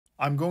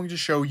I'm going to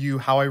show you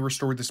how I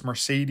restored this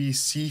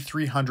Mercedes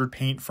C300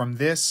 paint from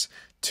this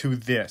to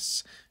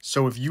this.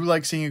 So if you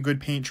like seeing a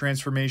good paint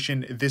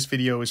transformation, this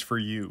video is for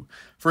you.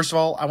 First of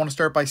all, I want to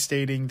start by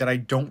stating that I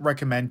don't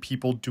recommend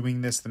people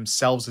doing this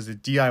themselves as a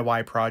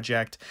DIY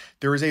project.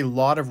 There is a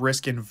lot of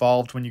risk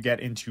involved when you get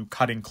into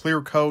cutting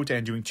clear coat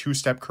and doing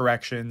two-step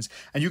corrections,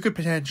 and you could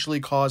potentially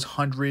cause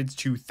hundreds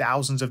to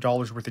thousands of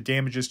dollars worth of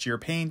damages to your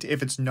paint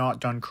if it's not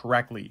done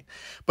correctly.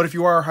 But if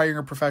you are hiring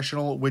a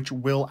professional, which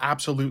will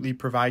absolutely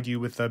provide you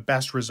with the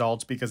best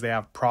results because they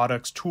have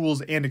products,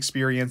 tools, and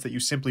experience that you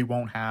simply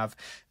won't have,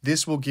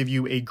 this will give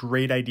you a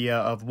great idea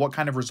of what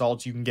kind of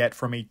results you can get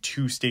from a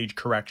two-stage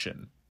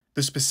correction.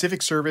 The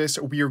specific service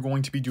we are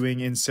going to be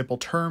doing in simple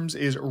terms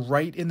is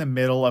right in the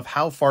middle of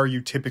how far you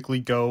typically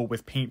go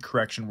with paint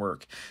correction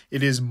work.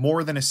 It is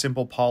more than a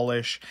simple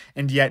polish,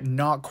 and yet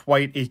not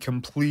quite a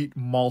complete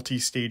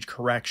multi-stage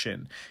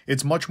correction.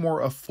 It's much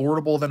more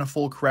affordable than a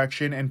full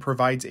correction and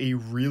provides a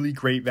really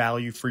great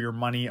value for your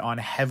money on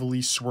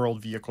heavily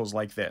swirled vehicles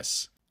like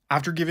this.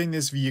 After giving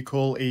this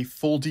vehicle a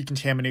full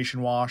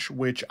decontamination wash,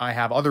 which I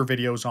have other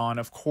videos on,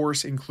 of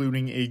course,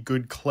 including a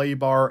good clay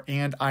bar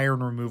and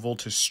iron removal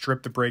to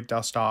strip the brake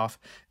dust off,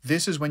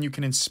 this is when you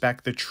can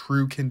inspect the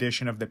true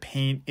condition of the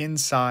paint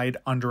inside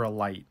under a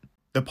light.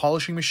 The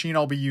polishing machine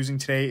I'll be using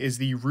today is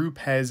the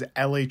Rupes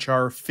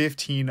LHR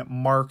 15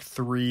 Mark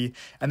III,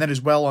 and then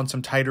as well on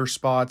some tighter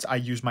spots, I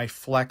use my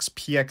Flex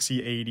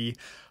PXE 80,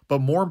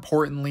 but more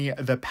importantly,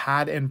 the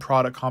pad and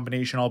product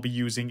combination I'll be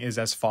using is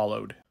as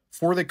followed.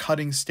 For the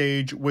cutting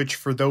stage, which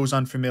for those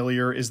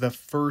unfamiliar is the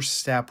first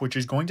step, which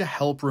is going to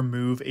help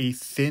remove a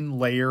thin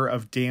layer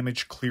of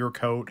damaged clear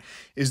coat,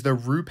 is the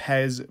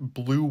Rupes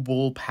Blue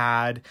Wool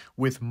Pad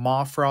with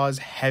Mafra's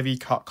Heavy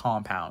Cut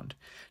Compound.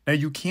 Now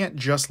you can't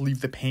just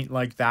leave the paint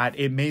like that.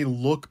 It may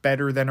look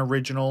better than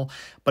original,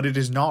 but it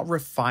is not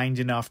refined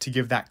enough to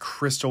give that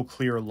crystal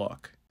clear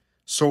look.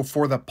 So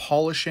for the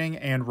polishing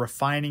and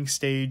refining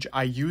stage,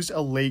 I used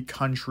a Lake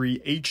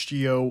Country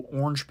HDO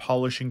orange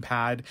polishing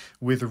pad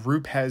with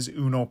Rupes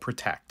Uno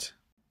Protect.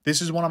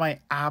 This is one of my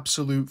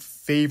absolute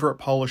favorite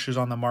polishes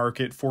on the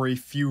market for a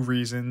few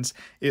reasons.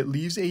 It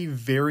leaves a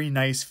very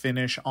nice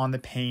finish on the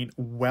paint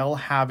while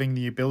having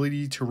the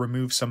ability to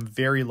remove some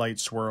very light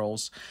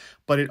swirls,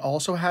 but it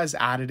also has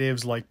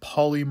additives like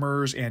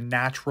polymers and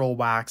natural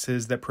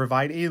waxes that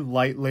provide a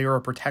light layer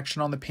of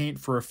protection on the paint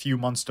for a few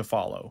months to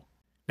follow.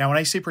 Now, when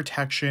I say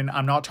protection,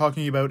 I'm not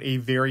talking about a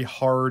very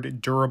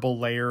hard, durable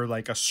layer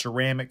like a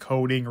ceramic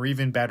coating or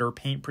even better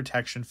paint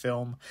protection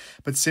film,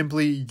 but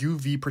simply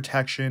UV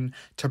protection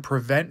to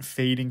prevent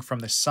fading from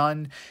the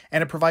sun,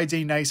 and it provides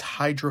a nice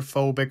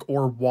hydrophobic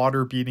or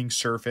water-beating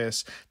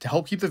surface to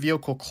help keep the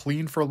vehicle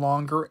clean for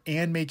longer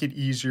and make it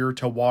easier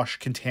to wash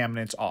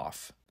contaminants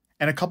off.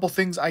 And a couple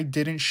things I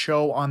didn't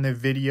show on the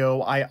video,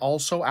 I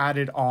also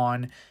added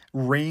on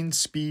Rain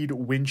Speed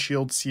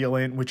windshield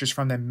sealant, which is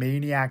from the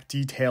Maniac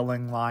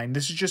detailing line.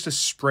 This is just a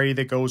spray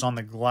that goes on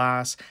the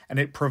glass, and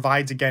it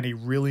provides, again, a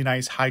really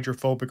nice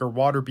hydrophobic or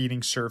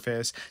water-beating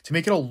surface to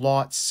make it a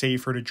lot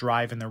safer to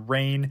drive in the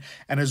rain.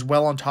 And as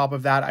well, on top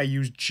of that, I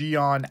use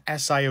Geon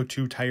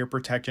SiO2 tire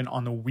protectant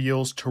on the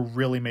wheels to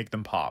really make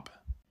them pop.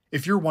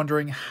 If you're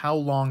wondering how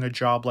long a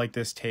job like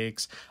this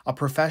takes, a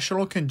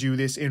professional can do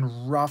this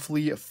in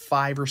roughly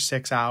 5 or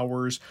 6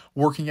 hours,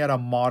 working at a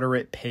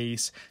moderate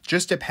pace,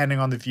 just depending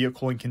on the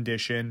vehicle and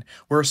condition,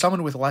 where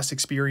someone with less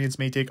experience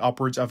may take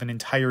upwards of an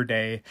entire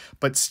day,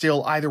 but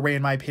still, either way,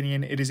 in my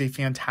opinion, it is a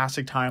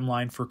fantastic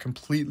timeline for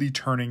completely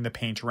turning the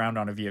paint around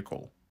on a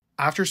vehicle.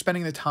 After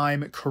spending the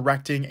time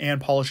correcting and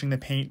polishing the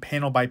paint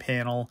panel by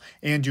panel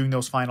and doing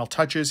those final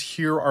touches,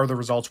 here are the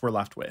results we're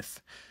left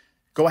with.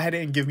 Go ahead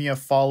and give me a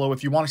follow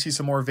if you want to see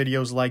some more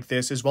videos like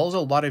this, as well as a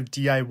lot of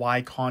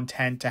DIY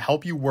content to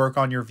help you work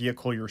on your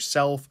vehicle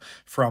yourself,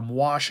 from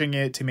washing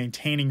it to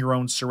maintaining your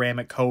own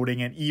ceramic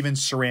coating and even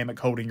ceramic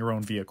coating your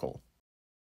own vehicle.